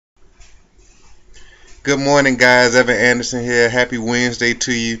Good morning, guys. Evan Anderson here. Happy Wednesday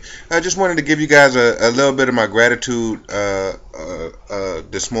to you. I just wanted to give you guys a little bit of my gratitude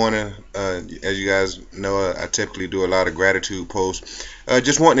this morning. As you guys know, I typically do a lot of gratitude posts.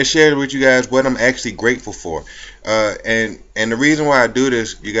 Just wanting to share with you guys what I'm actually grateful for. And the reason why I do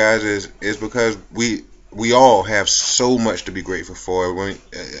this, you guys, is because we all have so much to be grateful for.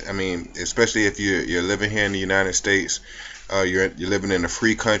 I mean, especially if you're living here in the United States. You're living in a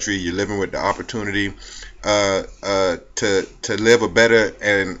free country. You're living with the opportunity to live a better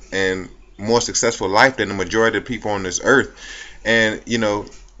and more successful life than the majority of people on this earth. And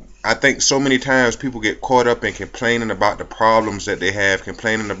I think so many times people get caught up in complaining about the problems that they have,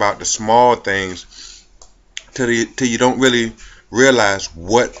 complaining about the small things, till you don't really realize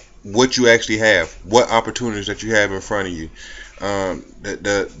what you actually have, what opportunities that you have in front of you.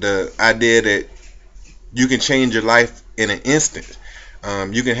 The idea that you can change your life in an instant.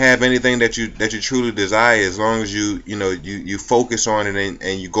 You can have anything that you truly desire, as long as you focus on it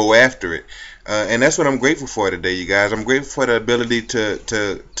and you go after it. And that's what I'm grateful for today, you guys. I'm grateful for the ability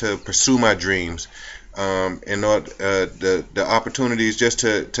to pursue my dreams, and the opportunities just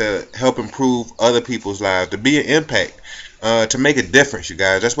to help improve other people's lives, to be an impact. To make a difference, you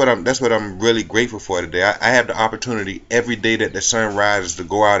guys. That's what I'm really grateful for today. I have the opportunity every day that the sun rises to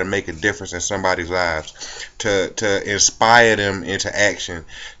go out and make a difference in somebody's lives, to inspire them into action,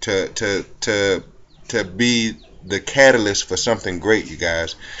 to be the catalyst for something great, you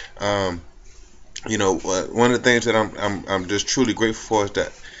guys. One of the things that I'm just truly grateful for is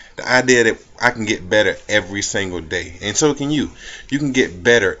that the idea that I can get better every single day, and so can you. You can get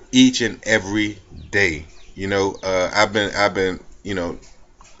better each and every day. I've been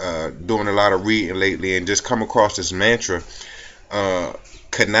doing a lot of reading lately, and just come across this mantra,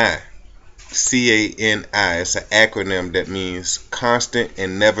 CANI, CANI. It's an acronym that means constant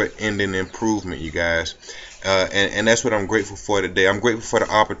and never-ending improvement, you guys. And that's what I'm grateful for today. I'm grateful for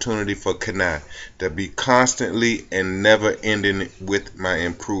the opportunity for CANI, to be constantly and never ending with my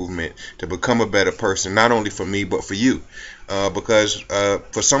improvement, to become a better person, not only for me but for you, because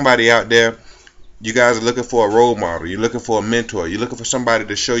for somebody out there, you guys are looking for a role model. You're looking for a mentor. You're looking for somebody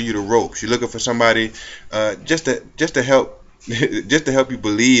to show you the ropes. You're looking for somebody just to help just to help you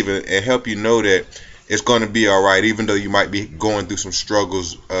believe and help you know that it's going to be all right, even though you might be going through some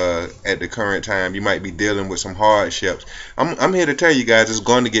struggles at the current time. You might be dealing with some hardships. I'm here to tell you guys it's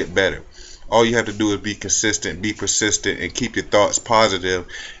going to get better. All you have to do is be consistent, be persistent, and keep your thoughts positive,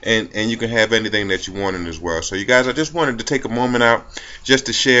 and you can have anything that you want in this world. So you guys, I just wanted to take a moment out just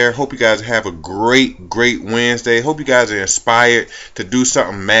to share. Hope you guys have a great Wednesday. Hope you guys are inspired to do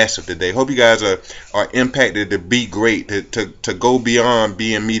something massive today. Hope you guys are impacted to be great, to go beyond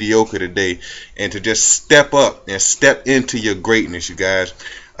being mediocre today, and to just step up and step into your greatness, you guys.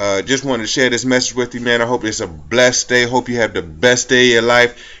 Just wanted to share this message with you, man. I hope it's a blessed day. Hope you have the best day of your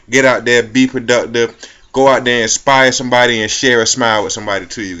life. Get out there, be productive. Go out there, inspire somebody, and share a smile with somebody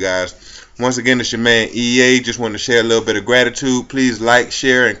too, you guys. Once again, it's your man EA. Just wanted to share a little bit of gratitude. Please like,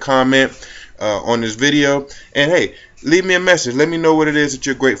 share, and comment on this video. And hey, leave me a message. Let me know what it is that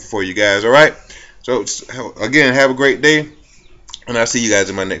you're grateful for, you guys. All right? So again, have a great day, and I'll see you guys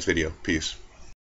in my next video. Peace.